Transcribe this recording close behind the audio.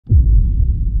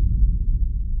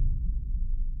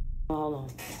Hold on.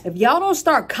 If y'all don't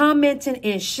start commenting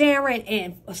and sharing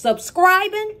and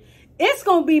subscribing, it's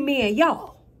going to be me and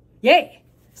y'all. Yeah.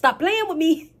 Stop playing with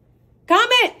me.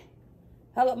 Comment.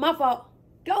 Hello, my fault.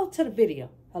 Go to the video.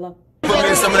 Hello.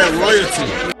 Get some of that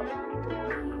royalty.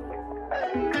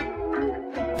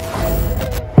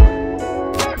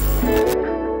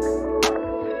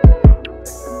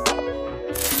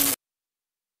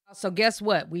 So guess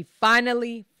what? We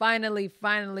finally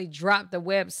dropped the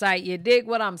website. You dig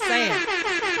what I'm saying?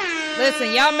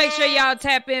 Listen, y'all make sure y'all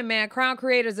tap in, man. Crown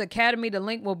Creators Academy. The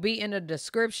link will be in the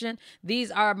description.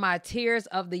 These are my tiers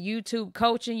of the YouTube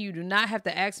coaching. You do not have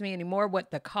to ask me anymore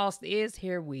what the cost is.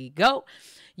 Here we go.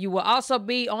 You will also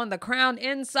be on the Crown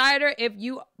Insider if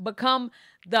you become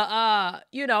the,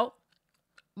 you know,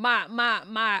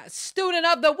 my student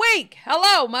of the week.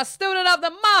 Hello, my student of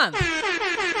the month.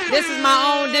 This is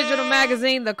my own digital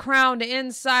magazine, The Crown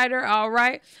Insider. All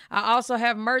right. I also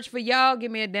have merch for y'all.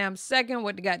 Give me a damn second.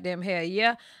 What the goddamn hell?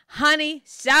 Yeah. Honey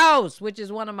sauce, which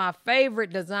is one of my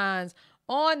favorite designs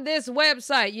on this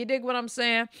website. You dig what I'm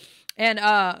saying? And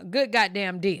good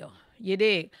goddamn deal. You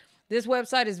dig? This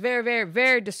website is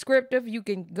very descriptive. You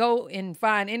can go and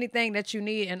find anything that you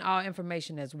need and all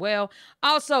information as well.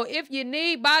 Also, if you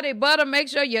need body butter, make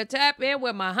sure you tap in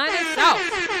with my honey sauce.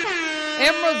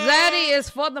 Emerald Zaddy is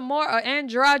for the more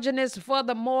androgynous, for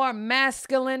the more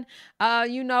masculine.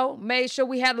 You know, made sure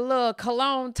we had a little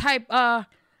cologne type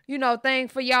you know, thing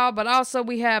for y'all, but also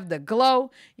we have the glow,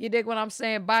 you dig what I'm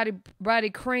saying, body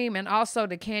cream, and also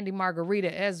the candy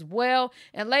margarita as well.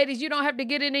 And ladies, you don't have to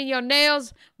get it in your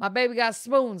nails. My baby got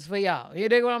spoons for y'all. You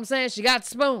dig what I'm saying? She got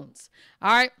spoons.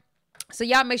 All right. So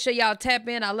y'all make sure y'all tap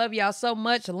in. I love y'all so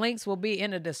much. Links will be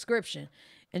in the description.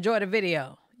 Enjoy the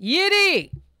video.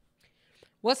 Yiddy.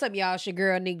 What's up, y'all? It's your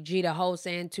girl, Nick G, the host,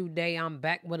 and today I'm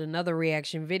back with another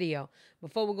reaction video.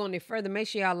 Before we go any further, make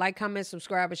sure y'all like, comment,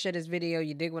 subscribe, and share this video.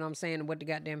 You dig what I'm saying? What the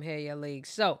goddamn hell y'all league.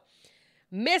 So,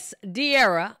 Miss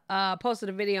Dearra posted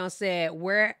a video and said,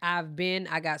 where I've been,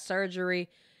 I got surgery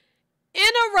in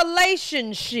a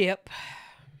relationship.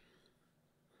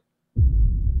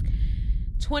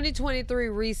 2023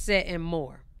 reset and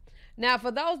more. Now,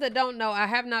 for those that don't know, I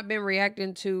have not been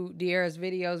reacting to Dearra's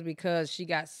videos because she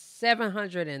got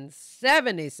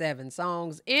 777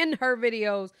 songs in her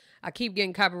videos. I keep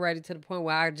getting copyrighted to the point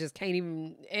where I just can't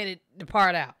even edit the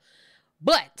part out.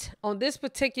 But on this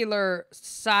particular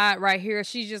side right here,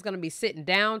 she's just going to be sitting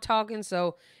down talking.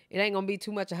 So it ain't going to be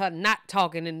too much of her not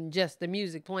talking and just the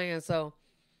music playing. So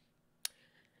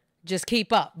just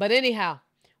keep up. But anyhow,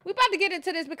 we're about to get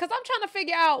into this because I'm trying to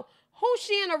figure out who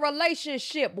she in a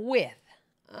relationship with.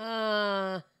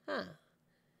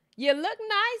 You look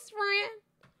nice, friend.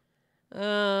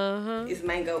 It's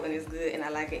mango and it's good and I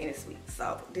like it and it's sweet.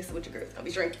 So this is what your girl's gonna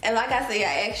be drinking. And like I said,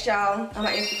 I asked y'all on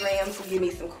my Instagram to give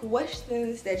me some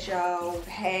questions that y'all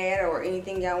had or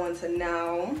anything y'all want to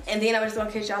know. And then I was just gonna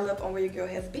catch y'all up on where your girl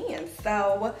has been.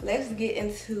 So let's get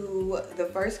into the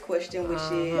first question, which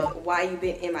is why you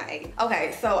been MIA?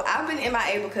 Okay, so I've been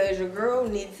MIA because your girl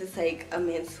needs to take a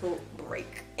mental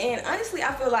break. And honestly,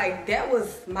 I feel like that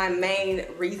was my main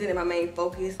reason and my main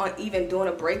focus on even doing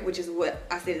a break, which is what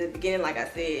I said at the beginning. Like I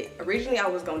said, originally I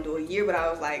was gonna do a year, but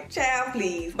I was like, child,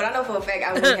 please. But I know for a fact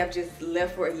I would have just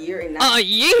left for a year and not. A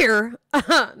year?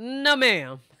 No,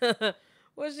 ma'am.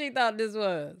 What she thought this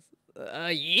was?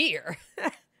 A year?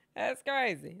 That's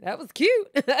crazy. That was cute.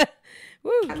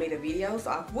 Woo. I made a video,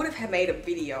 so I would have made a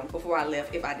video before I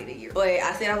left if I did a year. But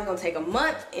I said I was gonna take a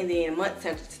month, and then a month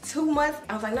turned to 2 months.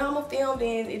 I was like, no, I'm gonna film.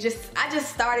 Then I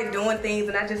just started doing things,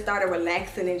 and I just started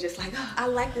relaxing and just like, oh, I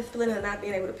like this feeling of not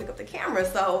being able to pick up the camera.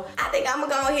 So I think I'm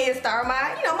gonna go ahead and start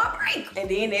my, you know, my break. And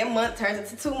then that month turned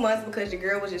into 2 months because your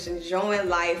girl was just enjoying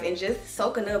life and just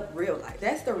soaking up real life.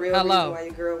 That's the real reason why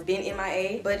your girl been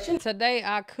MIA. But you know, today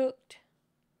I cooked.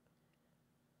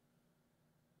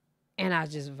 And I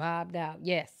just vibed out.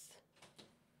 Yes.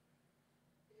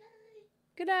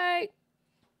 Good night.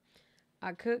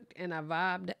 I cooked and I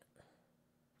vibed.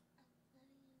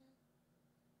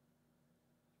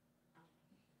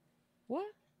 What?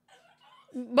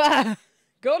 But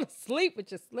go to sleep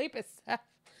with your sleepy self.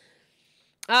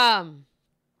 Hell,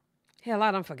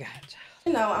 I done forgot.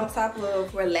 You know, on top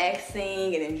of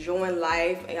relaxing and enjoying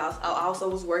life, and I also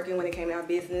was working when it came to our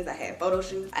business. I had photo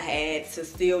shoots. I had to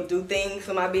still do things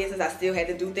for my business. I still had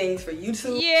to do things for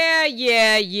YouTube.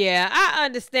 Yeah. I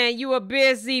understand you a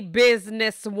busy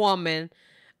businesswoman.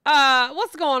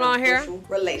 What's going on here?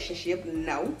 Relationship,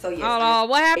 no. So yes,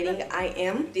 what happened? I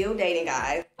am still dating,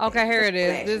 guys. Okay, here it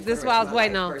is. This is what I was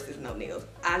waiting on. Versus no nails.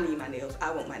 I need my nails.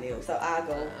 I want my nails. So I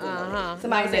go with no nails.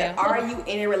 Somebody said, are you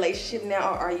in a relationship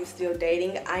now or are you still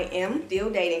dating? I am still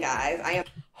dating, guys. I am.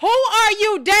 Who are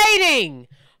you dating?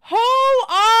 Who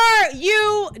are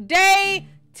you dating?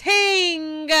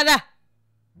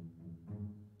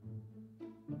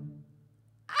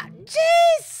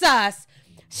 Jesus.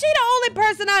 She the only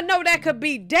person I know that could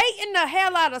be dating the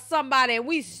hell out of somebody and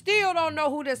we still don't know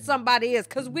who this somebody is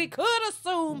because we could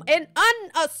assume and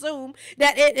unassume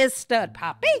that it is STUD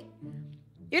PAPI.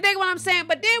 You think what I'm saying?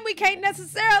 But then we can't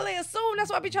necessarily assume. That's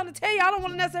what I be trying to tell you. I don't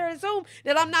want to necessarily assume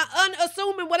that I'm not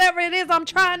unassuming whatever it is I'm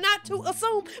trying not to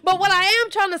assume. But what I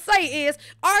am trying to say is,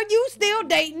 are you still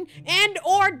dating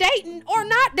or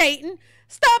not dating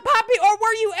STUD PAPI, or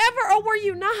were you ever or were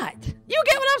you not? You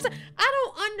get what I'm saying? I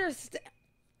don't understand.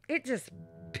 It just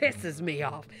pisses me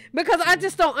off because I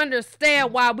just don't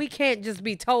understand why we can't just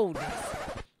be told this.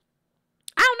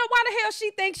 I don't know why the hell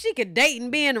she thinks she could date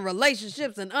and be in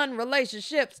relationships and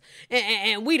unrelationships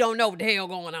and we don't know what the hell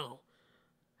going on.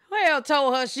 Who the hell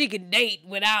told her she could date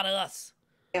without us?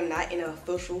 I'm not in an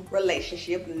official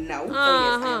relationship, no. So yes,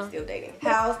 I am still dating.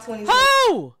 How's 2020?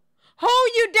 Who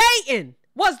you dating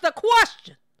was the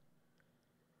question.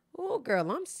 Oh, girl,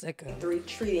 I'm sick of it.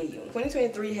 Treating you.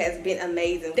 2023 has been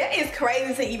amazing. That is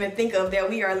crazy to even think of that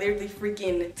we are literally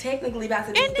freaking technically about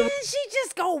to be. And then she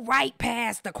just go right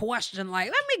past the question. Like,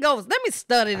 let me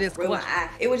study this question.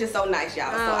 It was just so nice,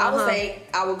 y'all. So I would say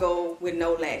I would go with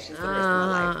no lashes for the rest of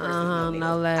my life versus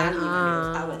no lashes. I need my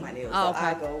nails. I want my nails. So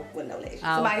I go with no lashes.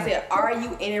 Somebody said, are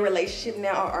you in a relationship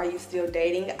now or are you still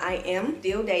dating? I am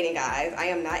still dating, guys. I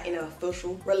am not in an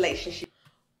official relationship.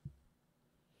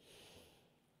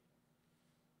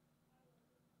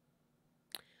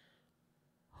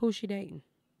 Who's she dating?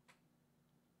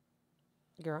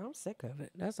 Girl, I'm sick of it.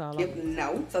 That's all.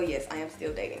 No. So yes, I am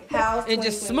still dating. How's and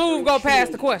just smooth go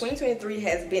past the question. 2023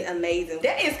 has been amazing.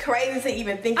 That is crazy to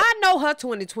even think. I know her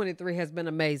 2023 has been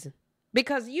amazing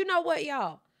because you know what,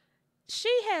 y'all? She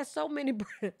has so many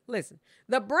listen,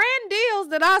 the brand deals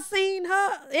that I seen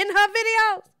her in her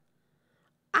videos,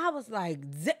 I was like,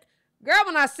 girl,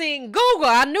 when I seen Google,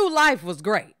 I knew life was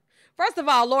great. First of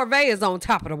all, Lorvay is on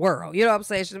top of the world. You know what I'm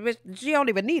saying? She don't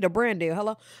even need a brand deal.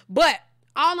 Hello. But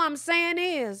all I'm saying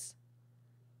is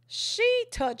she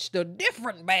touched a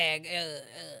different bag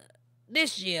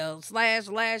this year /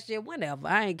 last year, whenever.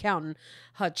 I ain't counting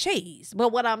her cheese.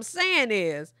 But what I'm saying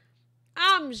is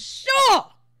I'm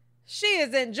sure she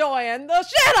is enjoying the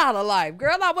shit out of life.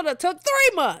 Girl, I would have took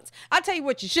 3 months. I tell you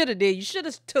what you should have did. You should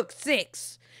have took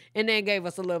 6 and then gave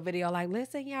us a little video like,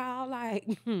 listen, y'all, like...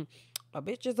 A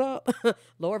bitch is up.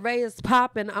 Lorvay is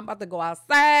popping. I'm about to go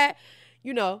outside.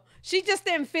 You know, she just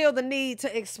didn't feel the need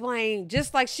to explain,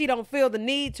 just like she don't feel the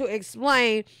need to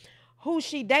explain who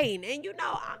she dating. And you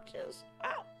know,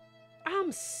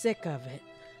 I'm sick of it.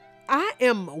 I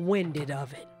am winded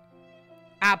of it.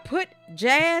 I put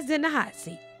Jazz in the hot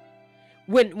seat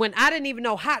when I didn't even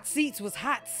know hot seats was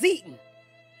hot seating.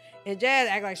 And Jazz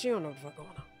act like she don't know what the fuck going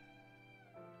on.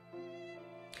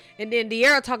 And then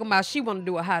Dearra talking about she want to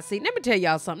do a hot seat. Let me tell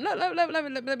y'all something.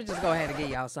 Let me just go ahead and give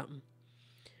y'all something.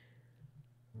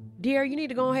 Dearra, you need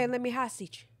to go ahead and let me hot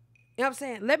seat you. You know what I'm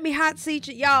saying? Let me hot seat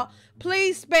you. Y'all,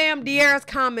 please spam Dearra's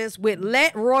comments with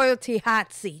let royalty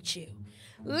hot seat you.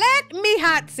 Let me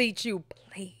hot seat you,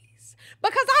 please.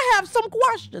 Because I have some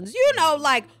questions. You know,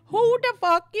 like, who the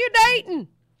fuck you dating?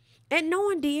 And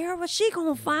knowing Dearra, she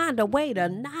gonna find a way to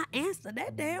not answer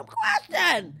that damn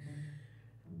question.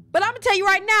 But I'm going to tell you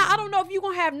right now, I don't know if you're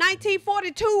going to have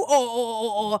 1942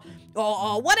 or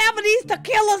whatever these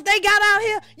tequilas they got out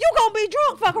here. You going to be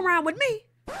drunk fucking around with me.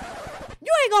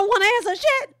 You ain't going to want to answer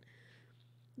shit.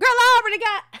 Girl,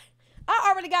 I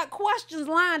already got questions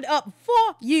lined up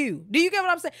for you. Do you get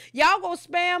what I'm saying? Y'all go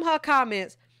spam her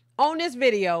comments on this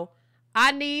video.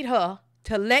 I need her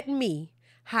to let me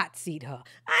hot seat her.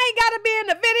 I ain't gotta be in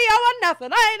the video or nothing.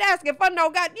 I ain't asking for no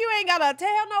God. You ain't gotta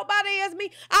tell nobody it's me.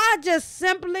 I just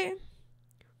simply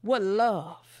would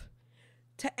love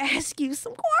to ask you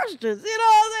some questions. You know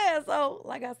what I'm saying? So,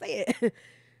 like I said,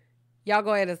 y'all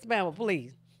go ahead and spam her,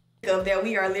 please. That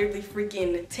we are literally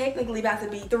freaking technically about to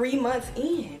be 3 months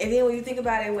in. And then when you think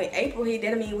about it, when April hit,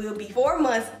 that means we'll be 4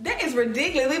 months. That is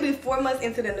ridiculous. We'll be 4 months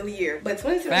into the new year. But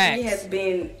 2023 has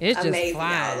been amazing,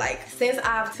 y'all. Like, since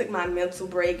I've took my mental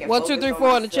break and 1, 2, 3,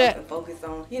 4 in the chat. And focus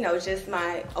on, you know, just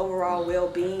my overall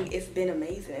well-being, it's been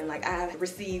amazing. And like, I've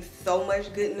received so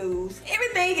much good news.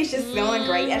 Everything is just going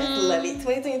great. I just love it.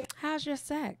 2023. How's your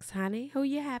sex, honey? Who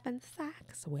you having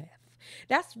sex with?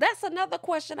 That's another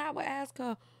question I would ask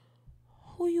her.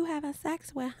 Who you having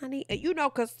sex with, honey? And you know,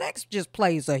 because sex just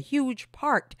plays a huge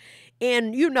part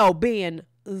in, you know, being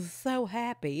so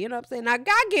happy. You know what I'm saying? Now,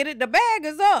 God get it, the bag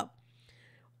is up.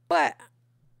 But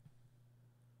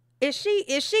Is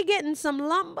she getting some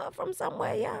lumber from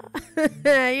somewhere, y'all? You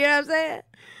know what I'm saying?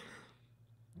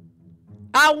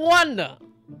 I wonder.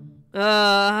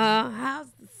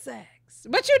 How's the sex?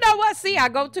 But you know what? See, I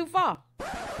go too far.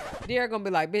 Dearra gonna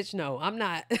be like, bitch, no, I'm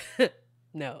not.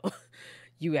 No.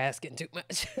 You asking too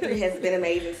much. It has been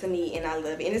amazing to me, and I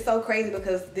love it. And it's so crazy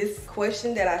because this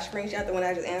question that I screenshot, the one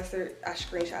I just answered, I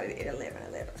screenshotted it at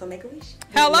 11:11. So make a wish.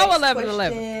 Hello,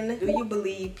 11:11. Do you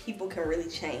believe people can really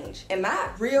change? And my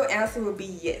real answer would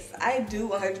be yes. I do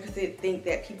 100% think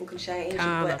that people can change,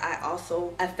 but I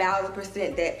also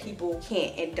 1,000% that people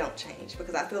can't and don't change,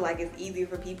 because I feel like it's easier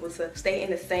for people to stay in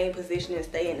the same position and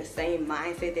stay in the same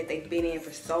mindset that they've been in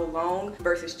for so long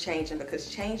versus changing, because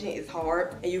changing is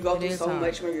hard and you go through so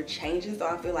much when you're changing. So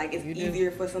I feel like it's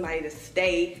easier for somebody to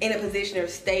stay in a position or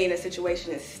stay in a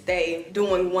situation and stay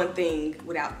doing one thing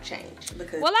without change.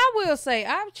 Because well, I will say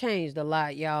I've changed a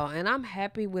lot, y'all, and I'm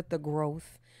happy with the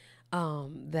growth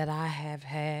that I have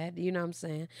had, you know what I'm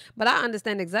saying? But I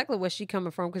understand exactly where she's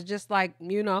coming from, because just like,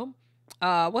 you know,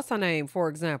 what's her name, for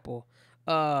example?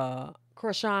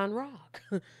 Krishan Rock.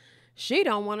 She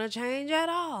don't want to change at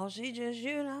all. She just,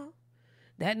 you know,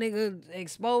 that nigga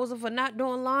exposed her for not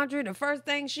doing laundry. The first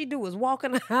thing she do is walk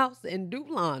in the house and do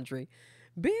laundry.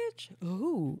 Bitch,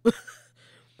 who?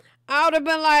 I would have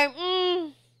been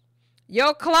like,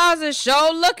 your closet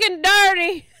sure looking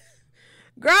dirty.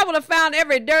 Girl, I would have found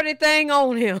every dirty thing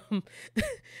on him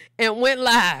and went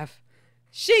live.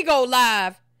 She go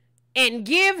live and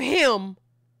give him,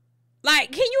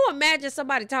 like, can you imagine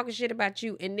somebody talking shit about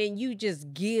you and then you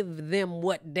just give them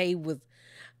what they was,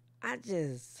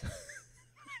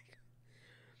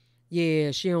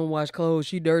 yeah, she don't wash clothes.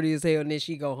 She dirty as hell, and then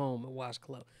she go home and wash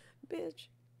clothes. Bitch.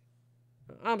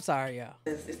 I'm sorry, y'all.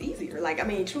 It's easier. Like, I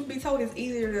mean, truth be told, it's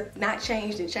easier to not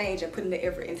change than change and putting the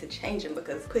effort into changing,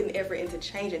 because putting effort into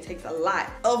changing takes a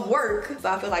lot of work. So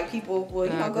I feel like people will,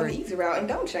 you know, go the easy route and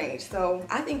don't change. So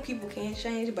I think people can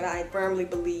change, but I firmly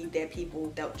believe that people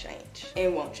don't change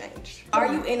and won't change.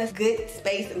 Are you in a good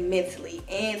space mentally?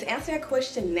 And to answer that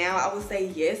question now, I would say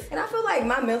yes. And I feel like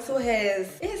my mental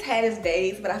has had its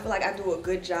days, but I feel like I do a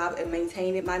good job at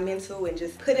maintaining my mental and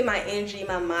just putting my energy,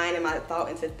 my mind, and my thought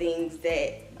into things that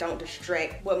don't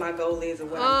distract what my goal is or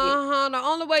what I'm getting. The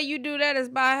only way you do that is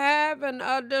by having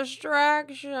a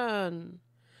distraction.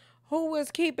 Who is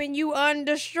keeping you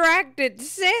undistracted,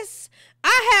 sis?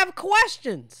 I have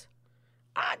questions.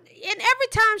 And every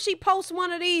time she posts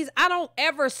one of these, I don't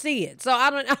ever see it. So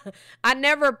I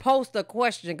never post a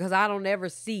question because I don't ever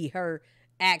see her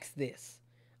ask this.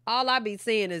 All I be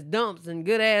seeing is dumps and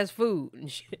good ass food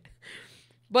and shit.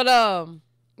 But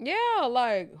yeah,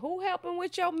 like, who helping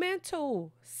with your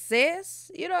mental, sis?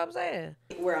 You know what I'm saying?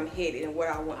 Where I'm headed and what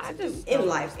I want to do in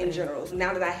life in general. So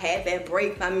now that I had that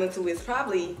break, my mental is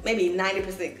probably maybe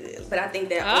 90% good. But I think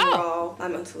that overall, my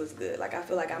mental is good. Like, I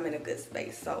feel like I'm in a good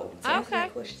space. So to answer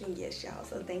that question, yes, y'all.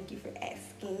 So thank you for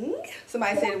asking.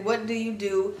 Somebody said, what do you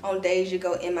do on days you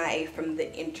go MIA from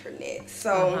the internet?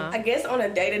 So I guess on a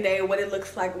day-to-day, what it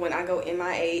looks like when I go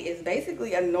MIA is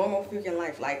basically a normal freaking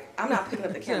life. Like, I'm not picking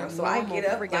up the camera. So I get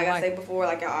up, like I said before,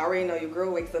 like y'all already know, your girl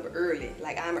wakes up early.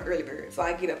 Like, I'm an early bird. So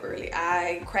I get up early.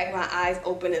 I crack my eyes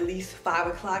open at least 5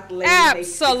 o'clock.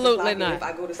 Absolutely not. If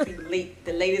I go to sleep late,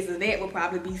 the latest of that will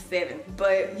probably be 7.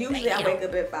 But usually I wake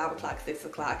up at 5 o'clock, 6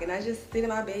 o'clock, and I just sit in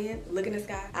my bed, look in the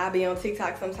sky. I'll be on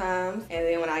TikTok sometimes, and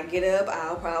then when I get up,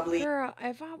 I'll probably... Girl,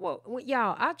 if I woke...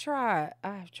 Y'all, I've tried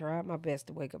my best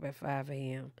to wake up at 5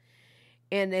 a.m.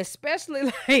 And especially,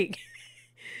 like,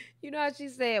 you know how she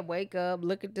said, wake up,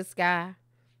 look at the sky.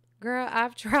 Girl,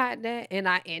 I've tried that, and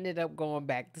I ended up going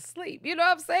back to sleep. You know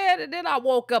what I'm saying? And then I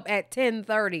woke up at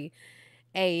 10:30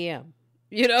 a.m.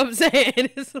 You know what I'm saying?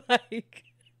 It's like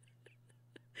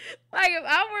if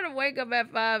I were to wake up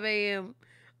at 5 a.m.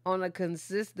 on a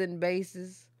consistent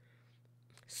basis,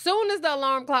 soon as the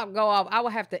alarm clock go off, I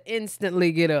would have to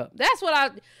instantly get up. That's what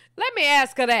let me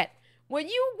ask her that. When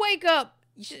you wake up,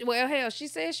 well, hell, she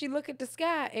says she look at the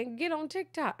sky and get on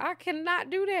TikTok. I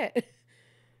cannot do that.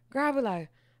 Girl, I'll be like,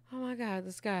 oh my God,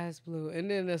 the sky is blue.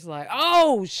 And then it's like,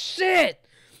 oh shit,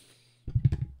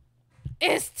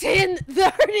 it's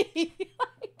 10:30.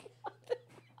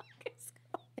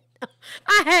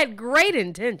 I had great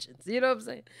intentions, you know what I'm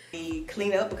saying? I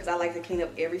clean up because I like to clean up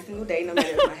every single day, no matter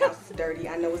if my house is dirty.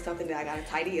 I know it's something that I gotta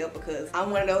tidy up because I'm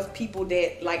one of those people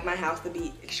that like my house to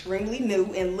be extremely new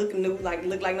look like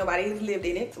nobody has lived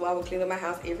in it. So I would clean up my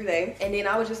house every day. And then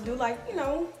I would just do, like, you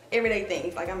know, everyday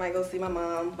things. Like I might go see my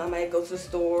mom, I might go to the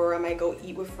store, I might go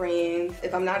eat with friends.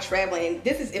 If I'm not traveling,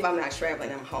 this is if I'm not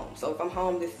traveling, I'm home. So if I'm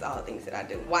home, this is all the things that I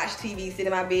do. Watch TV, sit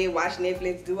in my bed, watch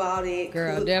Netflix, do all that.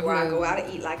 Girl, cook, definitely. or I go out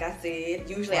to eat, like I said.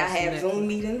 Usually I have Zoom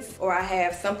meetings, or I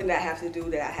have something that I have to do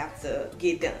that I have to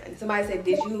get done. Somebody said,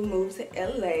 did you move to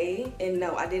LA? And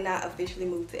no, I did not officially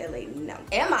move to LA, no.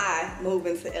 Am I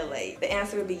moving to LA? The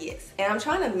answer would be yes. And I'm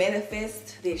trying to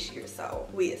manifest this year, so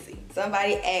we'll see.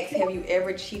 Somebody asked, have you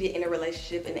ever cheated in a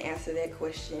relationship? And the answer to that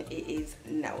question, it is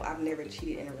no. I've never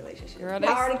cheated in a relationship. Girl,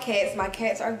 How are the cats? My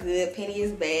cats are good. Penny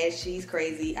is bad. She's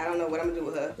crazy. I don't know what I'm gonna do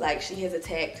with her. Like, she has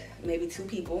attacked maybe 2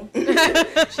 people.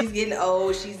 She's getting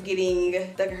old. She's getting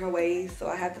stuck in her ways. So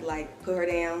I have to like put her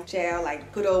down, child,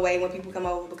 like put her away when people come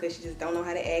over because she just don't know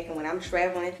how to act. And when I'm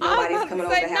traveling, nobody's coming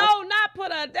over the house. No, not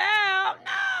put her down.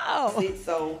 No.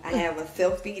 So I have a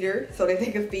self-feeder so that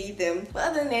they can feed them. But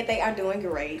other than that, they are doing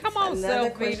great. Come on, Another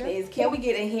self-feeder. question is, can we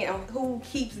get a hint on who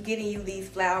keeps getting you these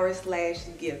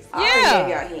flowers/gifts? I Yeah. already gave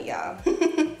y'all a hint,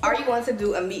 y'all. Are you going to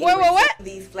do a meet and greet? What?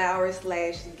 These These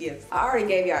flowers/gifts. I already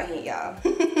gave y'all a hint, y'all.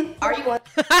 Are you going?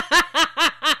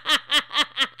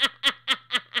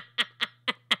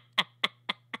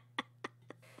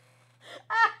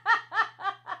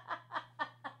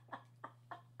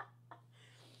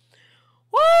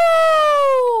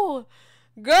 Woo!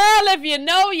 Girl, if you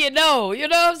know, you know. You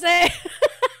know what I'm saying?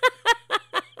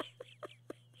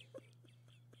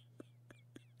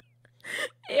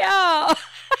 Yo.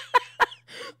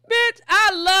 Bitch,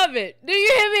 I love it. Do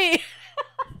you hear me?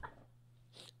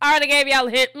 I already gave y'all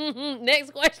a hint.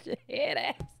 Next question. Head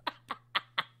ass.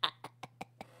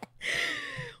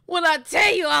 When I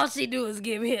tell you all she do is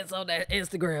give hints on that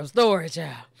Instagram story,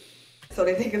 child. So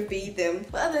that they can feed them.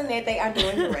 But other than that, they are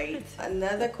doing great.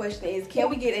 Another question is, can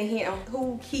we get a hint on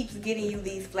who keeps getting you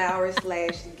these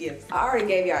flowers/gifts? I already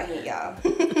gave y'all a hint, y'all.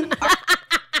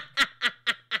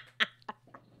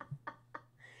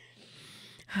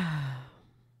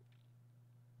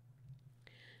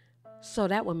 So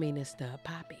that would mean it's STUD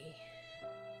PAPI.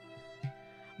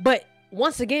 But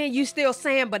once again, you still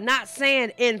saying but not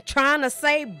saying and trying to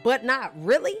say but not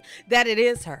really that it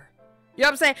is her. You know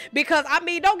what I'm saying? Because, I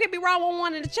mean, don't get me wrong on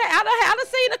one in the chat. I done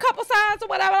seen a couple signs or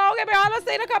whatever. Don't get me wrong. I done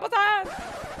seen a couple times.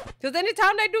 Because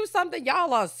anytime they do something,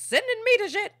 y'all are sending me the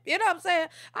shit. You know what I'm saying?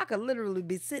 I could literally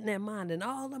be sitting there minding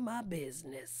all of my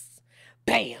business.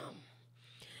 Bam.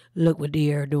 Look what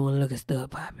Dearra doing. Look at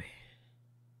STUD PAPI.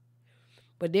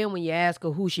 But then when you ask her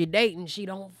who she dating, she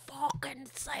don't fucking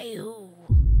say who.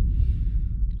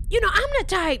 You know, I'm the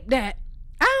type that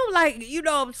I don't like, you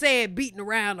know what I'm saying, beating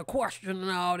around the question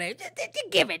and all that. Just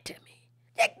give it to me.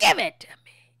 Just give it to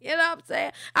me. You know what I'm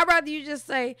saying? I'd rather you just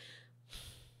say,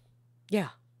 yeah,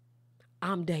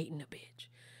 I'm dating a bitch.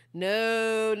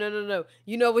 No.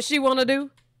 You know what she want to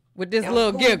do? With this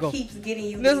little giggle. Keeps getting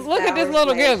you Look at this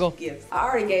little giggle. Gifts. I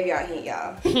already gave y'all a hint,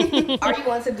 y'all. Are you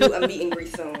going to do a meet and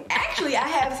greet soon? Actually, I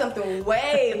have something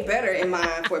way better in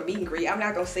mind for a meet and greet. I'm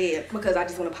not going to say it because I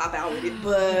just want to pop out with it.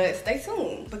 But stay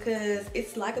tuned because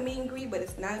it's like a meet and greet, but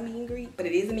it's not a meet and greet. But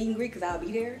it is a meet and greet because I'll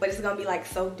be there. But it's going to be like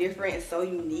so different and so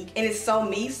unique. And it's so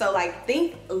me. So like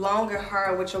think long and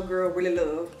hard what your girl really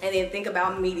love. And then think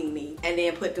about meeting me. And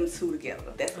then put them 2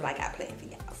 together. That's what I got planned for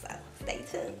y'all. So stay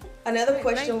tuned. Another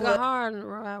question was, hard and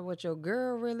right what your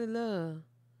girl really love.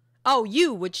 Oh,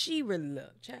 you, what she really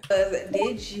love. Child.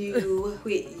 Did you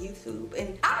quit YouTube?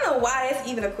 And I don't know why that's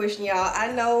even a question, y'all.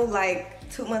 I know like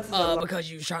 2 months ago. Because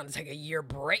you was trying to take a year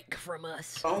break from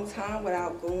us. Long time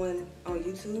without going on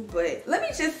YouTube. But let me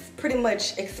just pretty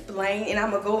much explain, and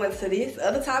I'm gonna go into this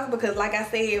other topic because like I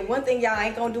said, one thing y'all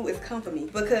ain't gonna do is come for me.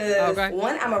 Because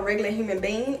one, I'm a regular human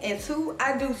being, and 2,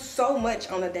 I do so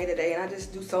much on a day-to-day, and I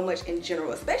just do so much in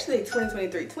general, especially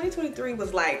 2023. 2023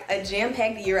 was like a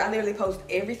jam-packed year. I literally post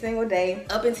every single day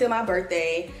up until my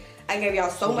birthday. I gave y'all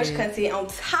so much content on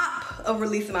top of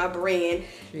releasing my brand,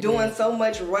 doing so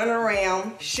much running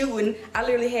around, shooting. I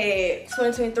literally had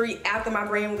 2023 after my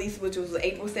brand release, which was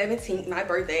April 17th, my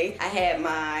birthday. I had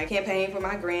my campaign for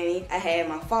my granny. I had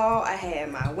my fall. I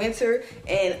had my winter.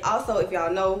 And also, if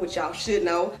y'all know, which y'all should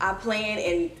know, I plan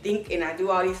and think and I do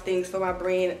all these things for my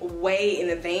brand way in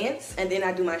advance. And then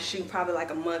I do my shoot probably like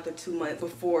a month or 2 months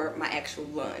before my actual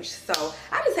launch. So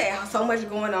I just had so much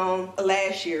going on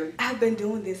last year. I've been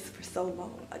doing this for so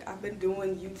long. Like I've been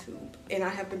doing YouTube and I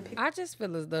have been picking. I just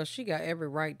feel as though she got every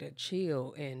right to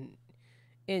chill and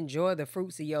enjoy the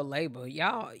fruits of your labor.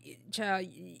 Y'all, child,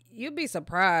 you'll be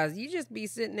surprised. You just be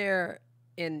sitting there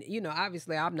and, you know,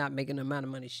 obviously I'm not making the amount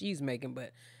of money she's making,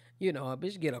 but, you know, a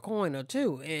bitch get a coin or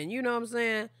two. And you know what I'm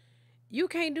saying? You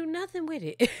can't do nothing with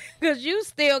it because you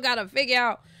still got to figure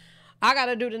out I got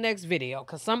to do the next video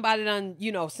because somebody done,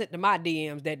 you know, sent to my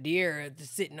DMs that Dearra is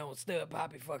sitting on STUD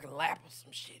PAPI fucking lap or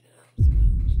some shit.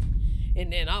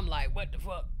 And then I'm like, what the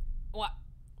fuck? What?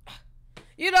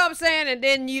 You know what I'm saying? And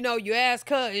then, you know, you ask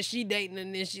her, is she dating?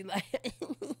 And then she like,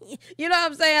 you know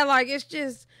what I'm saying? Like, it's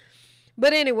just,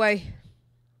 but anyway,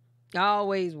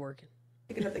 always working.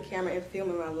 Picking up the camera and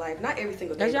filming my life. Not every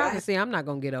single day. As y'all can see, I'm not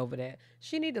going to get over that.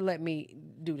 She need to let me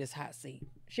do this hot seat.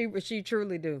 She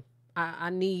truly do. I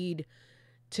need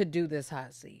to do this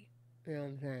hot seat. You know what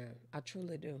I'm saying? I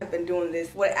truly do. I've been doing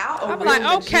this without a I'm real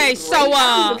like, okay, so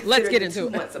let's get into 2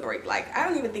 it. months of break. Like, I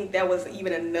don't even think that was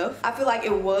even enough. I feel like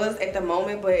it was at the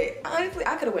moment, but honestly,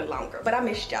 I could have went longer. But I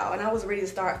missed y'all, and I was ready to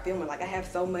start filming. Like, I have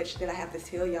so much that I have to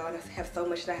tell y'all, and I have so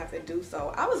much that I have to do.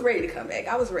 So I was ready to come back.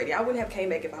 I was ready. I wouldn't have came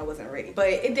back if I wasn't ready. But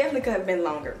it definitely could have been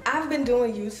longer. I've been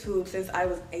doing YouTube since I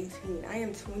was 18. I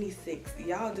am 26.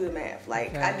 Y'all do the math. Like,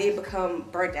 okay. I did become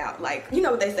burnt out. Like, you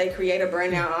know what they say, creator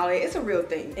burnout, all that. It's a real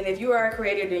thing. And if you are a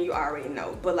creator, then you already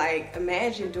know. But like,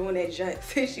 imagine doing that jump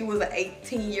since you was an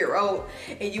 18-year-old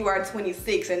and you are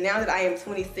 26. And now that I am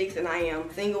 26 and I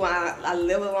am single, I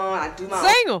live alone, I do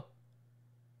my single.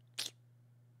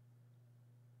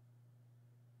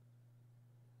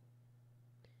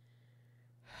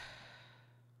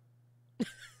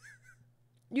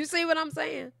 You see what I'm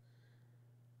saying?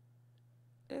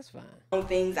 That's fine.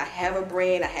 Things. I have a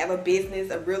brand, I have a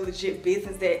business, a real legit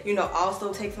business that, you know,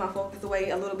 also takes my focus away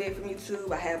a little bit from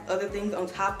YouTube. I have other things on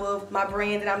top of my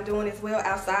brand that I'm doing as well,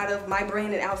 outside of my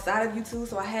brand and outside of YouTube.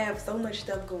 So I have so much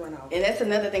stuff going on. And that's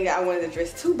another thing that I wanted to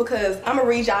address too, because I'm gonna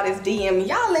read y'all this DM.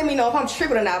 Y'all let me know if I'm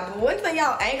tripping or not. But one thing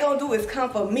y'all ain't gonna do is come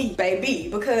for me, baby,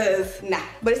 because nah.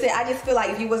 But it said, I just feel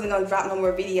like if you wasn't gonna drop no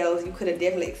more videos, you could have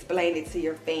definitely explained it to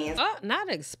your fans. Not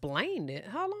explained it.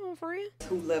 How long, friend?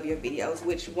 Who love your videos.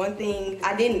 Which one thing,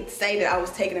 I didn't say that I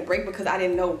was taking a break because I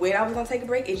didn't know when I was gonna take a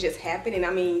break. It just happened, and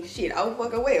I mean, shit, oh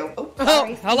fucking well. Oh,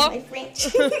 sorry, hello? My French.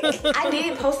 I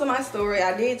did post on my story,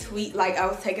 I did tweet like I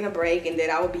was taking a break and that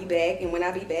I would be back, and when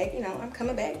I be back, you know, I'm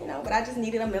coming back, you know, but I just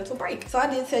needed a mental break. So I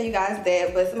did tell you guys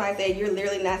that, but somebody said you're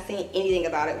literally not saying anything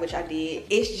about it, which I did.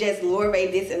 It's just Lord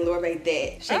Bay this and Lord Bay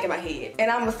that, shaking my head. And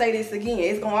I'm gonna say this again,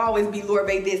 it's gonna always be Lord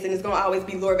Bay this and it's gonna always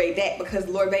be Lord Bay that, because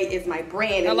Lord Bay is my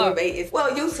brand, and Lord Bay is,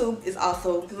 well, YouTube is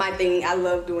also my thing. I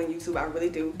love doing YouTube, I really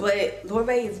do. But Lord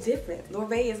Bay is different. Lord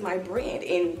Bay is my brand,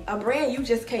 and a brand you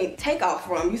just can't take off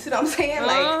from. You see what I'm saying?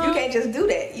 Like, you can't just do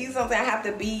that. You know what I'm saying? I have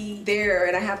to be there,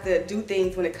 and I have to do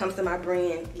things when it comes to my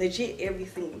brand legit every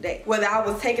single day. Whether I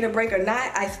was taking a break or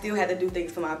not, I still had to do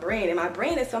things for my brand, and my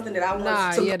brand is something that I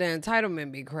want to. Yeah, the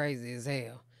entitlement be crazy as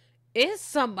hell. Is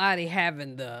somebody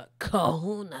having the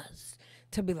cojones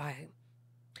to be like,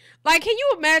 can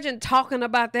you imagine talking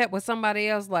about that with somebody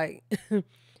else? Like,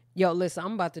 yo, listen,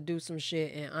 I'm about to do some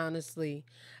shit, and honestly,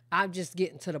 I'm just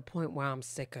getting to the point where I'm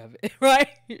sick of it, right?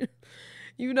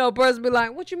 You know, person be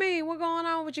like, what you mean? What going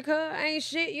on with your cuz? Ain't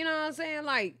shit, you know what I'm saying?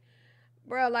 Like,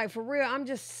 bro, like, for real, I'm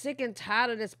just sick and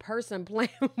tired of this person playing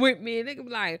with me. And they can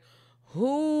be like,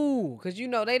 who? Because, you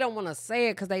know, they don't want to say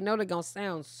it because they know they're going to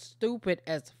sound stupid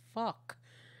as fuck.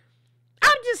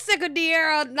 I'm just sick of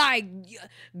Dearra, like,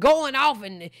 going off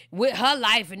and with her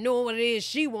life and knowing what it is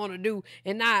she want to do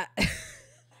and not...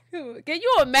 Can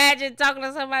you imagine talking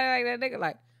to somebody like that? Nigga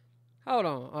like, hold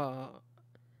on,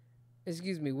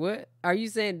 excuse me, what? Are you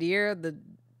saying Dearra the...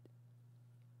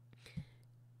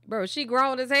 Bro, she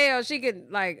grown as hell. She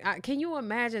could, like, can you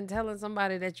imagine telling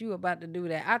somebody that you about to do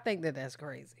that? I think that that's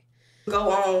crazy.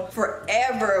 Go on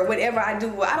forever, whatever I do.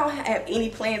 Well, I don't have any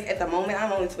plans at the moment.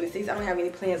 I'm only 26. I don't have any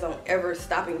plans on ever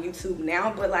stopping YouTube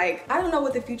now. But like, I don't know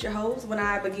what the future holds when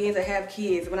I begin to have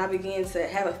kids, when I begin to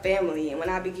have a family, and when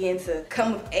I begin to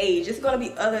come of age. It's gonna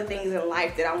be other things in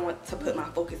life that I want to put my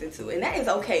focus into, and that is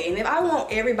okay. And if I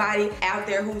want everybody out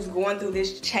there who's going through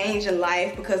this change in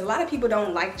life, because a lot of people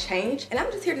don't like change, and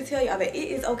I'm just here to tell y'all that it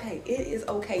is okay. It is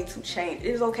okay to change.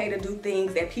 It is okay to do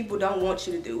things that people don't want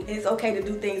you to do. It's okay to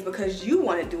do things because you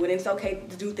want to do it. It's okay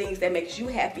to do things that makes you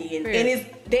happy, and it's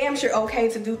damn sure okay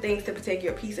to do things to protect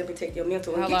your peace and protect your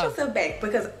mental and get yourself back.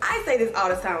 Because I say this all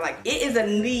the time, like, it is a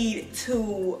need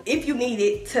to, if you need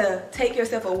it, to take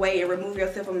yourself away and remove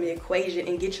yourself from the equation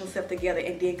and get yourself together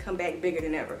and then come back bigger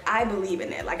than ever. I believe in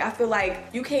that. Like, I feel like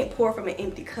you can't pour from an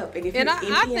empty cup, and if you're empty,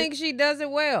 I think she does it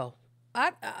well.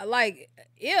 I like,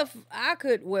 if I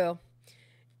could, well,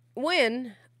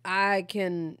 when I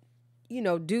can, you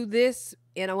know, do this.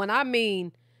 And when I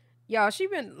mean, y'all, she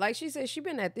been, like she said, she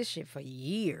been at this shit for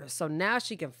years. So now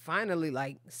she can finally,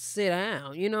 like, sit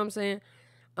down. You know what I'm saying?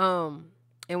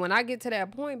 And when I get to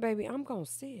that point, baby, I'm going to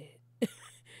sit. You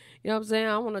know what I'm saying?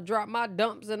 I want to drop my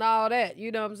dumps and all that.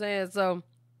 You know what I'm saying? So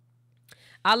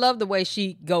I love the way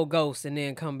she go ghost and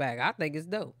then come back. I think it's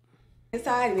dope.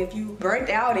 Inside, and if you burnt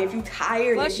out, and if you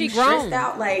tired, Plus and if you she grown. stressed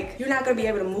out, like, you're not gonna be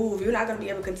able to move. You're not gonna be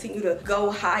able to continue to go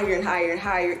higher and higher and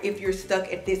higher if you're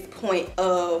stuck at this point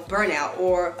of burnout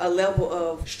or a level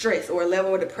of stress or a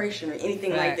level of depression or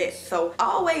anything like that. So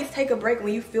always take a break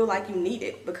when you feel like you need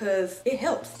it, because it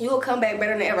helps. You will come back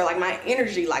better than ever. Like, my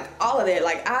energy, like all of that.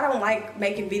 Like, I don't like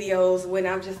making videos when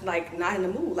I'm just like not in the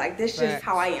mood. Like, this just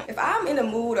how I am. If I'm in a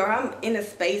mood or I'm in a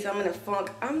space, I'm in a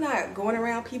funk, I'm not going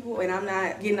around people and I'm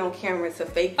not getting on camera to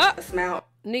fake a smile.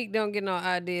 Nick, don't get no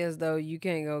ideas though. You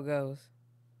can't go ghost.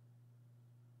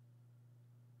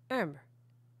 Amber,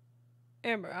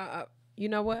 you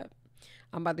know what?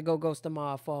 I'm about to go ghost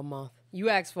tomorrow for a month. You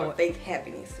asked for it. Fake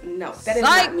happiness. No, that is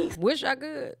not me. Wish I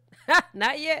could.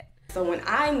 Not yet. So when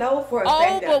I know for a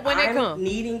fact that I'm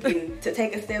needing to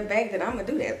take a step back, then I'm gonna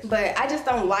do that. But I just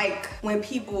don't like when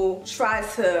people try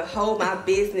to hold my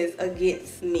business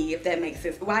against me, if that makes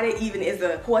sense. Why that even is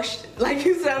a question. Like,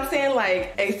 you see what I'm saying?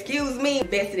 Like, excuse me,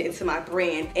 invested into my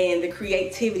brand and the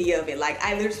creativity of it. Like,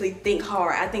 I literally think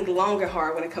hard. I think long and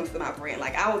hard when it comes to my brand.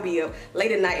 Like, I would be up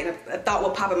late at night and a thought will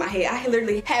pop in my head. I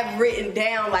literally have written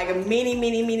down like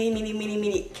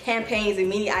many campaigns and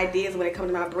many ideas when it comes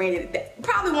to my brand that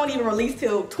probably won't even release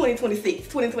till 2026,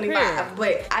 2025,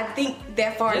 but I think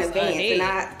that far in advance, and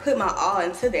I put my all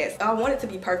into that. So I want it to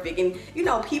be perfect. And you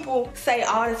know, people say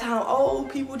all the time, oh,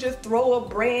 people just throw up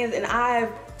brands, and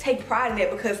I take pride in that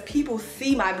because people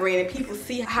see my brand and people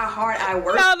see how hard I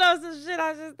work. Y'all know some shit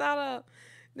I just thought of.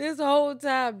 This whole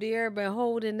time, Dearra been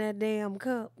holding that damn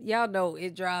cup. Y'all know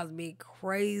it drives me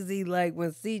crazy, like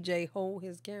when CJ hold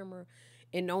his camera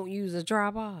and don't use a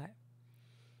tripod.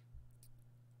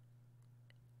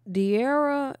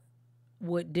 Dearra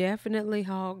would definitely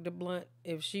hog the blunt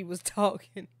if she was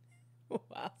talking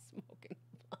while smoking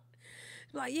the blunt.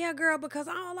 Like, yeah, girl, because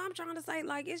all I'm trying to say,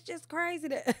 like, it's just crazy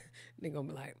that they gonna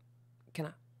be like, can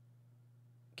I?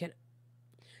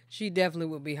 She definitely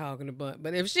would be hogging the blunt.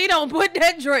 But if she don't put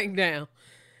that drink down,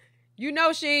 you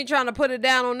know she ain't trying to put it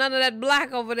down on none of that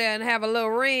black over there and have a little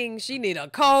ring. She need a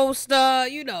coaster,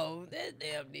 you know, that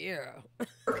damn Dearra.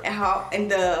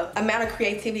 And the amount of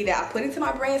creativity that I put into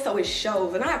my brand, so it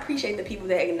shows. And I appreciate the people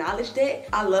that acknowledge that.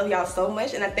 I love y'all so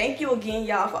much, and I thank you again,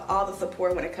 y'all, for all the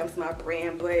support when it comes to my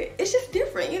brand. But it's just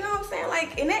different, you know what I'm saying?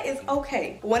 Like, and that is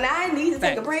okay. When I need to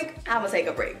take a break, I'm gonna take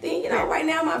a break. Then, you know, right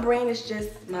now my brand is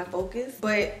just my focus,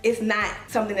 but it's not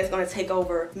something that's gonna take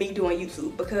over me doing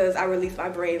YouTube because I released my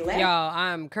brand last. Y'all,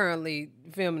 I'm currently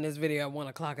filming this video at 1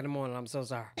 o'clock in the morning. I'm so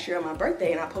sorry. On my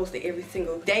birthday, and I posted every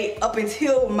single day up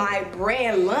until my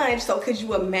brand launch. So could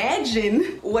you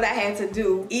imagine what I had to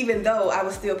do, even though I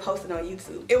was still posting on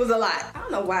YouTube? It was a lot. I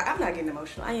don't know why I'm not getting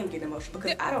emotional. I am getting emotional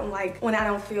because I don't like when I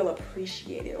don't feel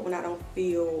appreciated, or when I don't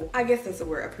feel, I guess that's the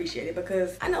word, appreciated,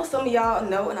 because I know some of y'all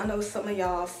know and I know some of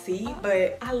y'all see,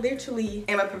 but I literally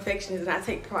am a perfectionist and I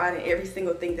take pride in every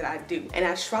single thing that I do, and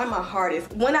I try my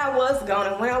hardest. When I was gone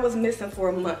and when I was missing for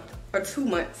a month or 2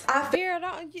 months,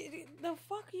 the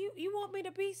fuck you want me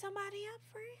to beat somebody up,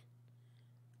 friend?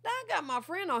 I got my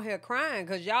friend on here crying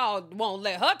because y'all won't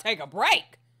let her take a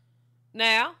break.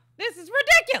 Now, this is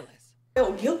ridiculous. I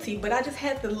felt guilty, but I just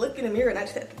had to look in the mirror and I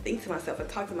just had to think to myself and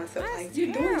talk to myself. That's like,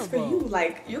 you're doing this for you.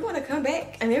 Like, you're gonna come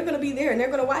back and they're gonna be there and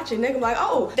they're gonna watch it and they're gonna be like,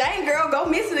 oh, dang girl, go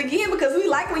miss it again, because we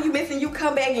like when you miss and you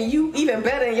come back and you even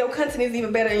better and your content is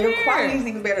even better and your quality is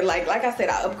even better. Like I said,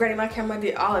 I upgraded my camera, I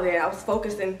did all of that. I was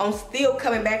focusing on still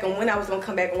coming back and when I was gonna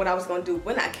come back and what I was gonna do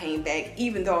when I came back.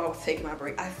 Even though I was taking my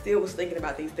break, I still was thinking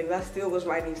about these things. I still was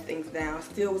writing these things down. I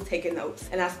still was taking notes,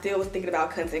 and I still was thinking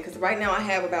about content, because right now I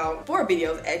have about 4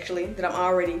 videos actually that I'm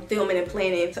already filming and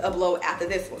planning to upload after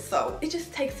this one. So it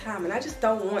just takes time, and I just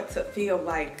don't want to feel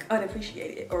like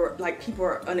unappreciated or like people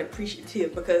are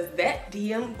unappreciative, because that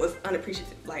DM was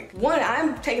unappreciative. Like, one,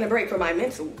 I'm taking a break for my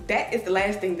mental. That is the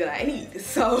last thing that I need.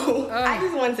 So I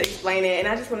just wanted to explain it, and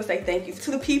I just want to say thank you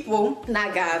to the people,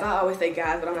 not guys. I always say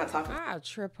guys, but I'm not talking. I'll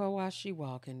trip her while she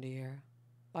walking, dear.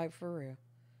 Like, for real.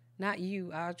 Not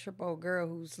you. I'll trip old girl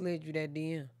who slid you that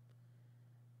DM.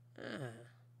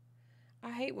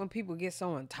 I hate when people get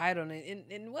so entitled,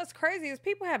 and what's crazy is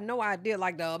people have no idea,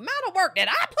 like, the amount of work that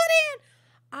I put in.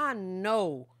 I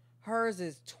know hers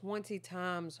is 20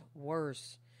 times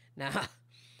worse. Now,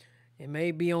 it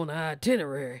may be on the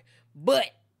itinerary, but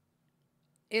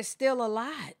it's still a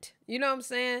lot. You know what I'm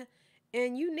saying?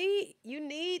 And you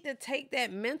need to take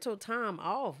that mental time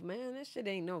off, man. This shit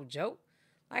ain't no joke.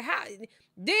 Like, how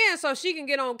then so she can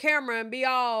get on camera and be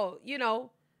all, you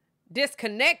know,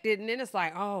 disconnected, and then it's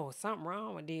like, oh, something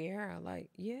wrong with Dearra. Like,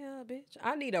 yeah, bitch,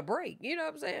 I need a break. You know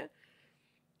what I'm saying?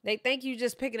 They think you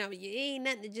just picking up. You ain't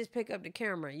nothing to just pick up the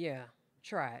camera. Yeah,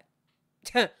 Try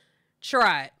it.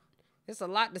 Try it. It's a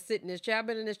lot to sit in this chair. I've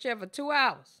been in this chair for 2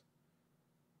 hours.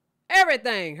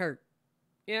 Everything hurt.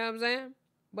 You know what I'm saying?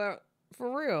 But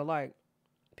for real, like,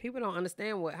 people don't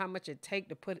understand how much it take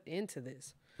to put into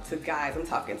this. To guys, I'm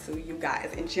talking to you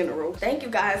guys in general. Thank you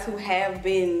guys who have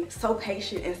been so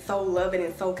patient and so loving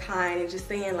and so kind and just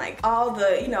saying like all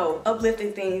the, you know,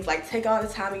 uplifting things, like take all the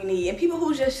time you need. And people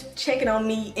who just checking on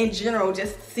me in general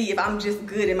just to see if I'm just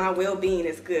good and my well-being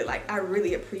is good. Like, I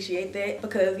really appreciate that,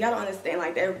 because y'all don't understand,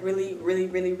 like, that really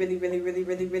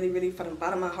from the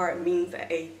bottom of my heart means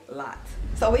a lot.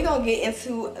 So we're gonna get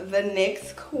into the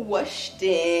next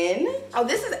question. Oh,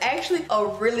 this is actually a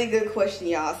really good question,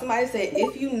 y'all. Somebody said,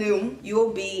 if you knew you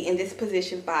will be in this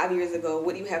position 5 years ago,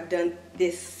 would you have done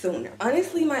this sooner?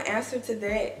 Honestly, my answer to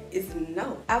that is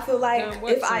no. I feel like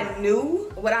if I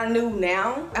knew what I knew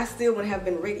now, I still wouldn't have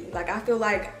been ready. Like, I feel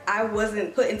like I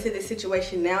wasn't put into this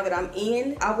situation now that I'm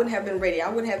in. I wouldn't have been ready. I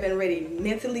wouldn't have been ready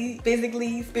mentally,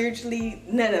 physically, spiritually,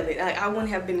 none of it. Like, I wouldn't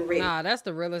have been ready. Nah, that's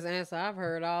the realest answer I've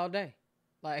heard all day.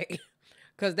 Like,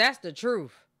 cause that's the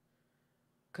truth.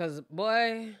 Cause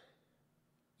boy,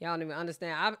 y'all don't even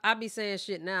understand. I be saying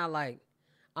shit now like,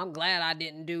 I'm glad I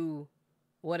didn't do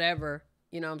whatever,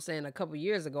 you know what I'm saying, a couple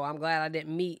years ago. I'm glad I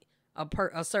didn't meet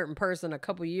a certain person a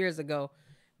couple years ago,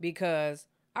 because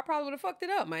I probably would have fucked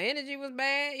it up. My energy was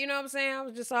bad, you know what I'm saying?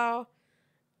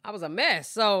 I was a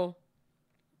mess. So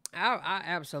I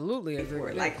absolutely agree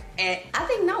with like, and I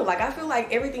think no, like, I feel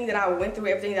like everything that I went through,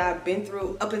 everything that I've been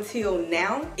through up until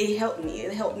now, it helped me.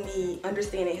 It helped me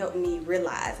understand. It helped me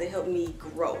realize. It helped me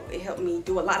grow. It helped me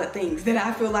do a lot of things that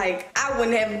I feel like I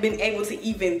wouldn't have been able to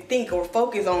even think or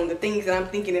focus on the things that I'm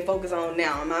thinking and focus on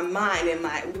now in my mind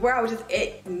and where I was just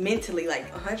at mentally, like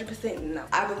 100% no.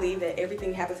 I believe that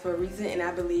everything happens for a reason, and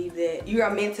I believe that you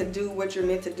are meant to do what you're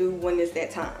meant to do when it's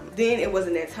that time. Then it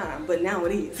wasn't that time, but now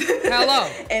it is. Hello.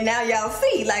 And now y'all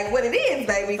see like what it is,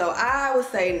 baby. So I would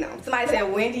say no. Somebody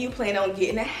said, when do you plan on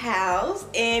getting a house?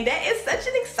 And that is such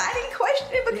an exciting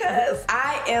question, because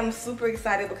I am super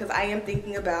excited, because I am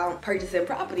thinking about purchasing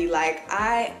property. Like,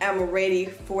 I am ready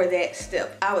for that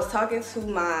step. I was talking to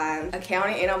my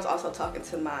accountant, and I was also talking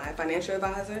to my financial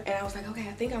advisor, and I was like, okay,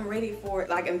 I think I'm ready for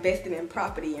like investing in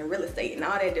property and real estate and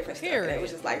all that different stuff. And it was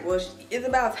just like, well, it's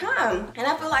about time. And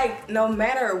I feel like no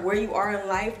matter where you are in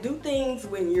life, do things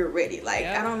when you're ready. Like,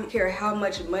 I don't care how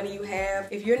much money you have.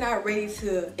 If you're not ready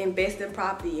to invest in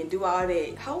property and do all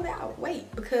that, hold out, wait.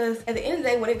 Because at the end of the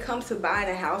day, when it comes to buying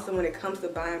a house and when it comes to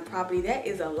buying property, that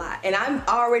is a lot. And I'm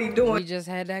already doing. We just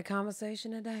had that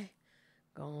conversation today.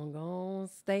 Go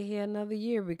stay here another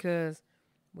year, because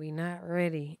we not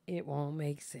ready. It won't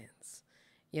make sense.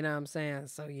 You know what I'm saying?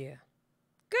 So yeah.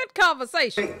 Good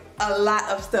conversation. A lot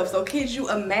of stuff. So could you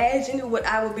imagine what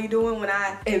I would be doing when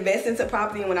I invest into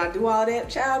property and when I do all that,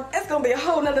 child? That's gonna be a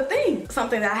whole nother thing.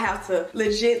 Something that I have to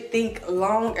legit think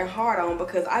long and hard on,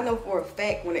 because I know for a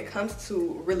fact when it comes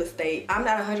to real estate, I'm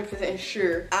not 100%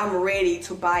 sure I'm ready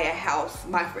to buy a house,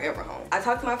 my forever home. I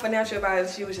talked to my financial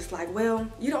advisor. She was just like,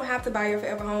 well, you don't have to buy your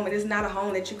forever home. It is not a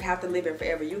home that you have to live in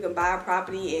forever. You can buy a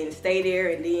property and stay there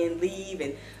and then leave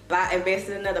and invest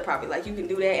in another property. Like, you can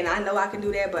do that, and I know I can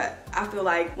do that, but I feel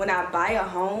like when I buy a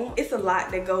home, it's a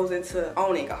lot that goes into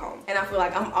owning a home. And I feel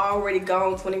like I'm already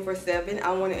gone 24/7.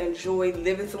 I want to enjoy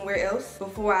living somewhere else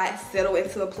before I settle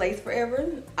into a place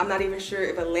forever. I'm not even sure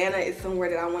if Atlanta is somewhere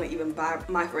that I want to even buy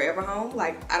my forever home.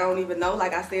 Like, I don't even know.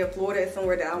 Like I said, Florida is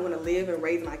somewhere that I want to live and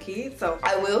raise my kids. So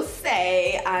I will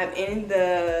say I'm in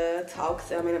the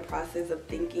talks. I'm in the process of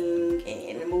thinking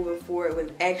and moving forward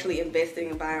with actually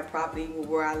investing and buying property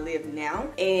where I live now,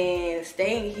 and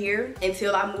staying here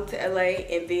until I move to LA,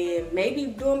 and then maybe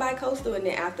doing bi-coastal, and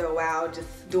then after a while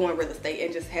just doing real estate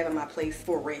and just having my place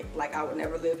for rent. Like, I would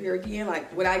never live here again.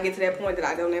 Like, when I get to that point that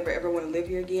I don't ever want to live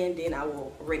here again, then I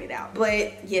will rent it out.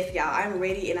 But yes, y'all, I'm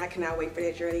ready, and I cannot wait for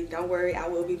that journey. Don't worry, I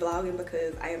will be vlogging,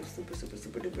 because I am super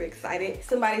duper excited.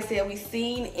 Somebody said, we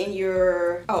seen in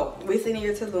your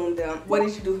Tulum them. What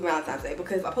did you do for Valentine's Day?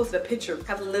 Because I posted a picture of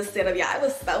a little setup, y'all. It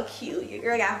was so cute. Your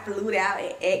girl got flew out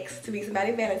and to be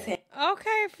somebody Valentine.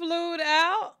 Okay, flew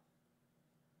out.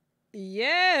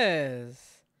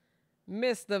 Yes.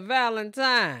 Mr.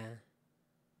 Valentine.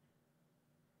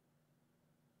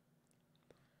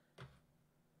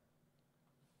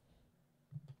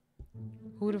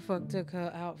 Who the fuck took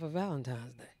her out for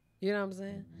Valentine's Day? You know what I'm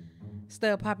saying?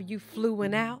 STUD PAPI, you flew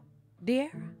out, Dearra?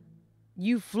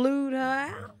 You flew her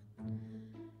out?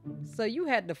 So you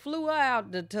had to flew her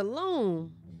out to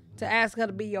Tulum to ask her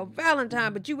to be your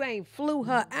Valentine, but you ain't flew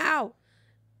her out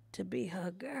to be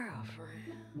her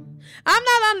girlfriend. I'm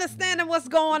not understanding what's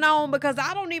going on because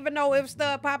I don't even know if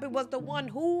Stud Papi was the one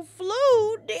who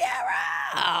flew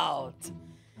Dearra out.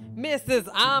 Mrs.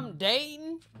 I'm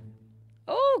dating.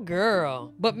 Oh,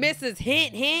 girl. But Mrs.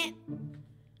 Hint, hint.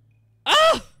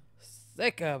 Oh,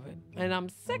 sick of it. And I'm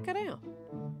sick of them,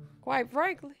 quite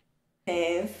frankly.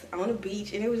 On the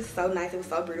beach, and it was just so nice. It was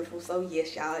so beautiful. So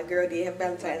yes, y'all, a girl did have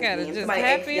Valentine's Day. Somebody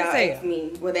asked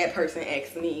me, well, that person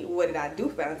asked me, what did I do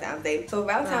for Valentine's Day? So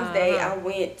Valentine's Day, I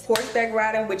went horseback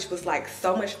riding, which was like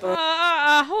so much fun.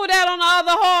 Who that on the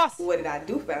other horse? What did I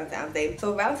do for Valentine's Day?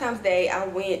 So Valentine's Day, I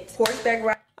went horseback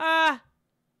riding.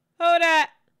 Who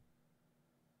that?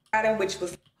 Which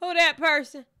was who that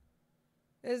person?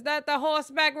 Is that the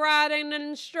horseback riding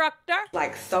instructor?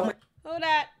 Like so much. Who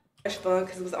that? Much fun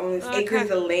because it was on this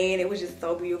acres of land. It was just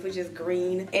so beautiful, just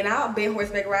green. And I've been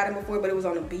horseback riding before, but it was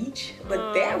on the beach.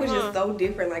 But that was just so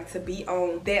different, like to be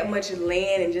on that much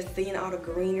land and just seeing all the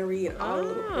greenery and all the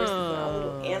little horses and all the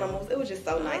little animals. It was just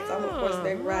so nice. So I went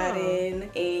horseback riding,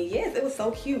 and yes, it was so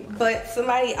cute. But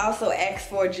somebody also asked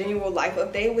for a general life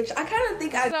update, which I kind of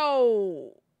think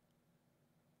So,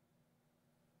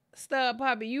 Stud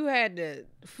Papi, you had to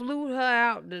flew her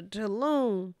out to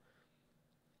Tulum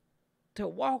to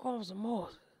walk on some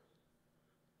horses.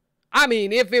 I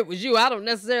mean, if it was you, I don't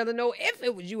necessarily know if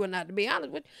it was you or not, to be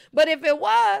honest with you. But if it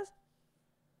was,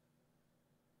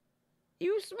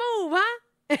 you smooth, huh?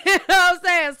 You know what I'm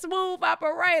saying? Smooth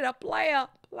operator, player.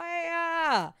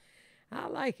 I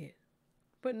like it.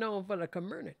 Putting on for the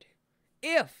community.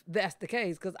 If that's the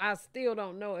case, because I still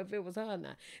don't know if it was her or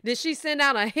not. Did she send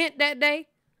out a hint that day?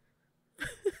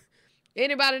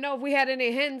 Anybody know if we had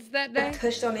any hints that day? I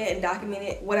touched on it and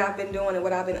documented what I've been doing and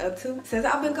what I've been up to since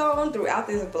I've been going throughout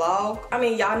this vlog. I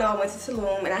mean, y'all know I went to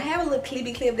Tulum, and I have a little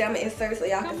clippy clip that I'm gonna insert so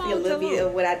y'all can see a little bit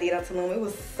of what I did on Tulum. It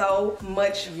was so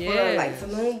much fun. Like,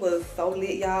 Tulum was so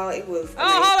lit, y'all. It was amazing.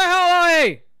 Hold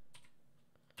on.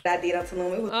 What I did on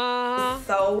Tulum, it was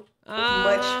so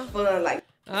much fun. Like,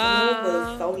 Tulum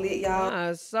was so lit,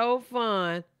 y'all. So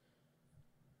fun.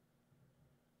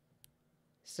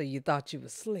 So you thought you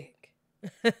was slick.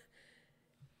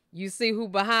 You see who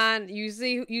behind, you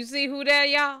see who there,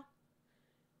 y'all?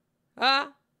 Huh?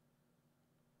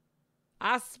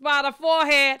 I spot a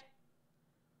forehead.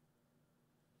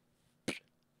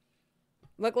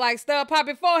 Look like Stud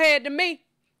Papi forehead to me.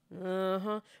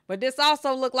 But this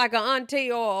also look like an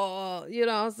auntie or you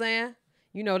know what I'm saying?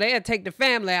 You know, they'll take the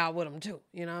family out with them too.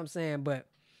 You know what I'm saying? But,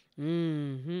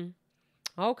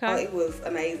 okay. Oh, it was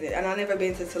amazing. And I've never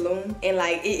been to Tulum. And,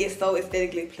 like, it is so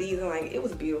aesthetically pleasing. Like, it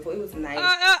was beautiful. It was nice.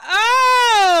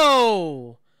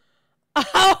 Oh!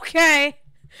 Okay.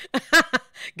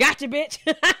 Gotcha, bitch.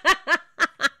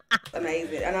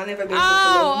 Amazing. And I've never been to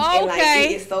Tulum. Okay. And, like,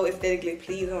 it is so aesthetically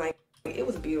pleasing. Like, it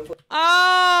was beautiful.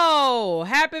 Oh,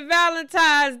 happy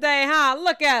Valentine's Day, huh?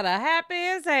 Look at her. Happy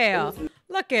as hell.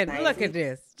 Look at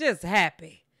this. Just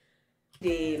happy.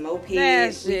 Did mopeds,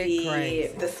 that shit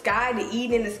crazy. The sky, the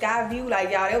eating in the sky view, like,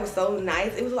 y'all, that was so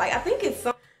nice. It was like, I think it's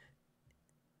some.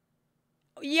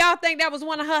 Y'all think that was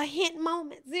one of her hint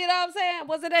moments? You know what I'm saying?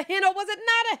 Was it a hint or was it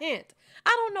not a hint? I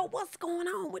don't know what's going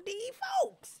on with these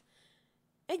folks.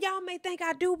 And y'all may think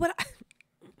I do, but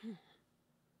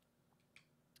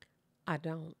I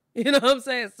don't. You know what I'm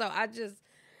saying? So I just,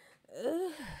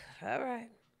 all right.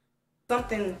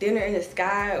 Something dinner in the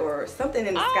sky or something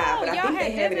in the sky, but I think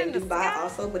they have it in Dubai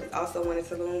also, but it's also one in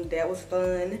Tulum. That was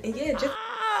fun. And yeah, just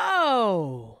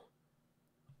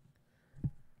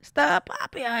Stud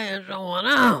Papi is going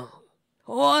on.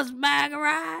 Horseback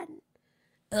riding,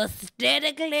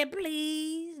 aesthetically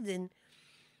pleased, and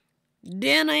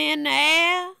dinner in the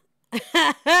air.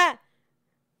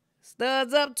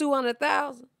 Studs up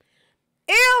 200,000.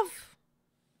 If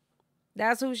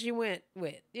that's who she went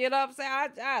with. You know what I'm saying?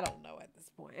 I don't know at this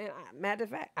point. And matter of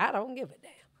fact, I don't give a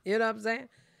damn. You know what I'm saying?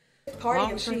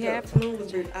 Party and she had Tulum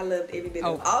was beautiful. I loved every bit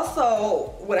of it.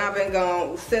 Also, when I've been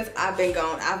gone, since I've been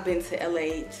gone, I've been to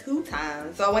LA 2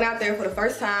 times. So I went out there for the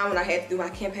first time when I had to do my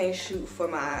campaign shoot for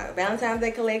my Valentine's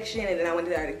Day collection, and then I went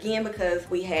there again because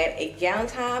we had a gown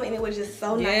time, and it was just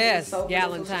so nice and so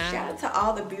beautiful. So shout out to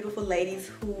all the beautiful ladies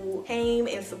who came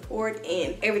and support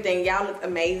and everything. Y'all looked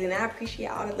amazing. I appreciate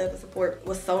all the love and support. It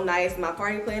was so nice. My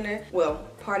party planner,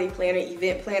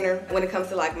 event planner, when it comes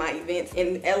to like my events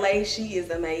in LA, she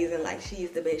is amazing. Like, she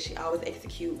is the best. She always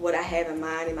execute what I have in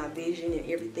mind and my vision and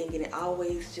everything, and it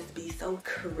always just be so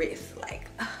crisp. Like,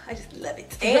 I just love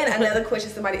it. And another question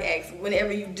somebody asked,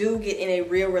 whenever you do get in a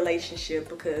real relationship,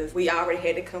 because we already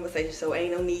had the conversation, so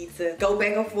ain't no need to go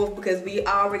back and forth because we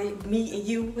already, me and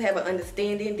you, have an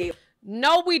understanding that.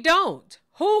 No, we don't.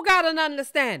 Who got an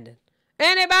understanding?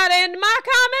 Anybody in my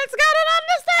comments gotta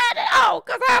understand it? Oh,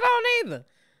 because I don't either.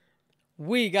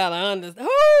 We gotta understand.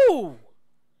 Who?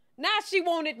 Now she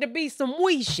want it to be some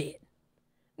we shit.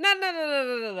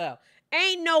 No.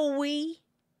 Ain't no we.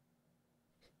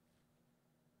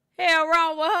 Hell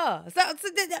wrong with her. So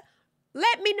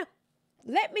let me know.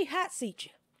 Let me hot seat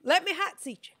you. Let me hot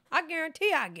seat you. I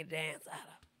guarantee I get the answer out of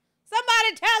her.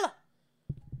 Somebody tell her.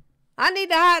 I need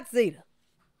the hot seat her.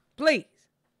 Please.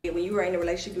 When you are in a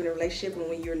relationship, you're in a relationship. And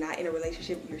when you're not in a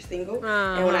relationship, you're single.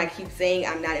 And when I keep saying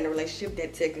I'm not in a relationship,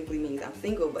 that technically means I'm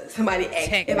single. But somebody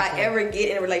asks if I ever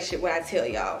get in a relationship, would I tell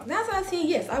y'all? 9 times out of 10,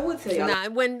 yes, I would tell y'all. Nah,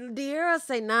 when Dearra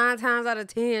say 9 times out of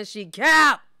 10, she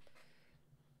cap.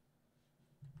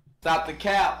 Stop the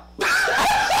cap. Stop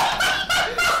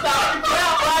the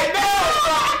cap right now.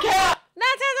 Stop the cap. 9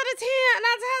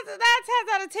 times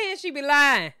out of 10, she be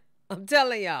lying. I'm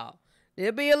telling y'all.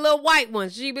 There'll be a little white one.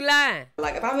 She be lying.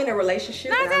 Like, if I'm in a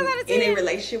relationship, and I'm in a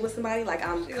relationship with somebody, like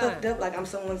I'm cooked up, like I'm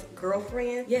someone's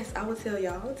girlfriend, yes, I would tell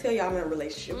y'all. I would tell y'all I'm in a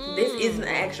relationship. This isn't an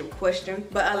actual question,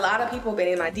 but a lot of people have been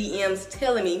in my DMs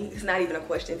telling me, it's not even a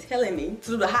question, telling me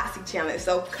to do the hot seat challenge.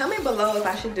 So comment below if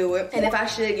I should do it, and if I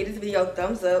should, give this video a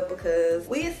thumbs up, because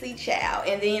we'll see, child.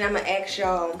 And then I'm gonna ask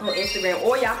y'all on Instagram,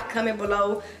 or y'all can comment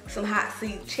below some hot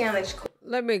seat challenge.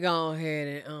 Let me go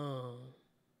ahead and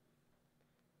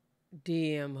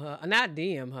DM her. Not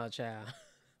DM her, child.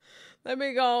 Let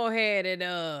me go ahead and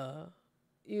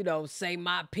you know, say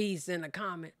my piece in the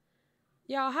comment.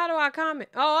 Y'all, how do I comment?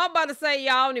 Oh, I'm about to say,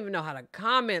 y'all don't even know how to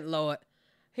comment, Lord.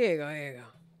 Here you go.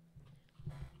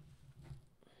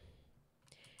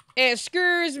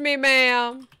 Excuse me,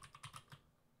 ma'am.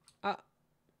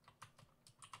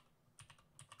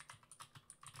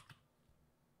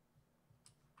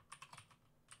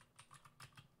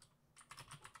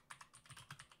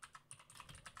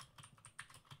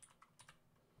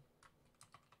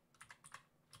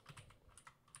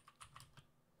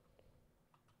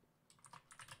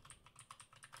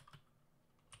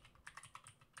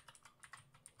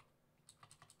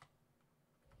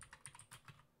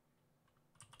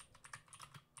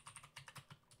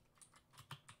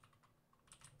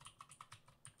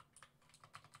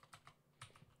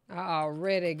 I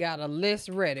already got a list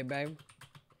ready, baby.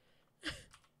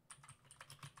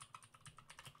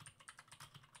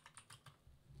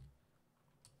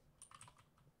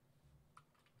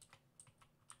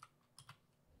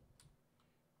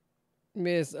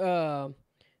 Miss Dinner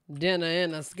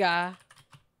in the Sky.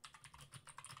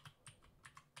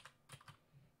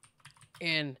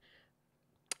 And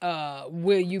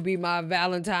Will You Be My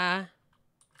Valentine?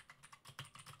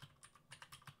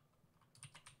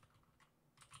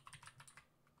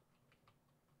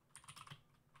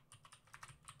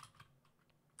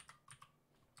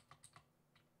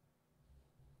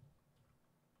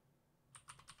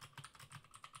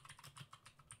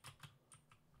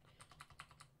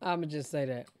 I'ma just say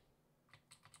that.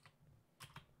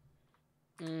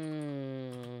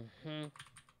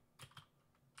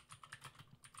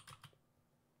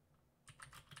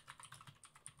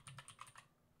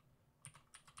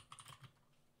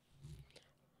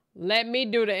 Let me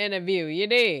do the interview. You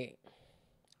did.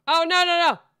 Oh,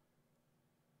 no.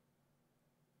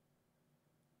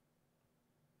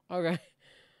 Okay.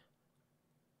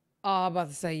 Oh, I'm about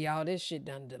to say, y'all, this shit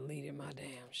done deleted my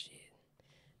damn shit.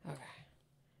 Okay.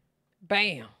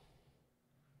 Bam.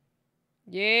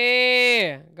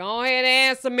 Yeah. Go ahead and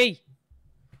answer me.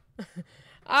 All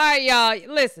right,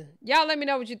 y'all. Listen. Y'all let me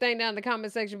know what you think down in the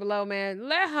comment section below, man.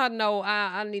 Let her know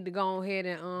I need to go ahead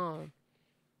and,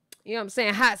 you know what I'm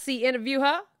saying, hot seat interview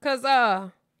her. Because,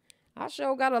 I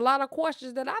sure got a lot of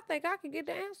questions that I think I can get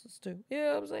the answers to. You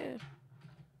know what I'm saying?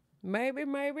 Maybe,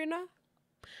 maybe not.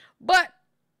 But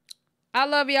I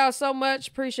love y'all so much.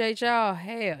 Appreciate y'all.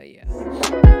 Hell yeah.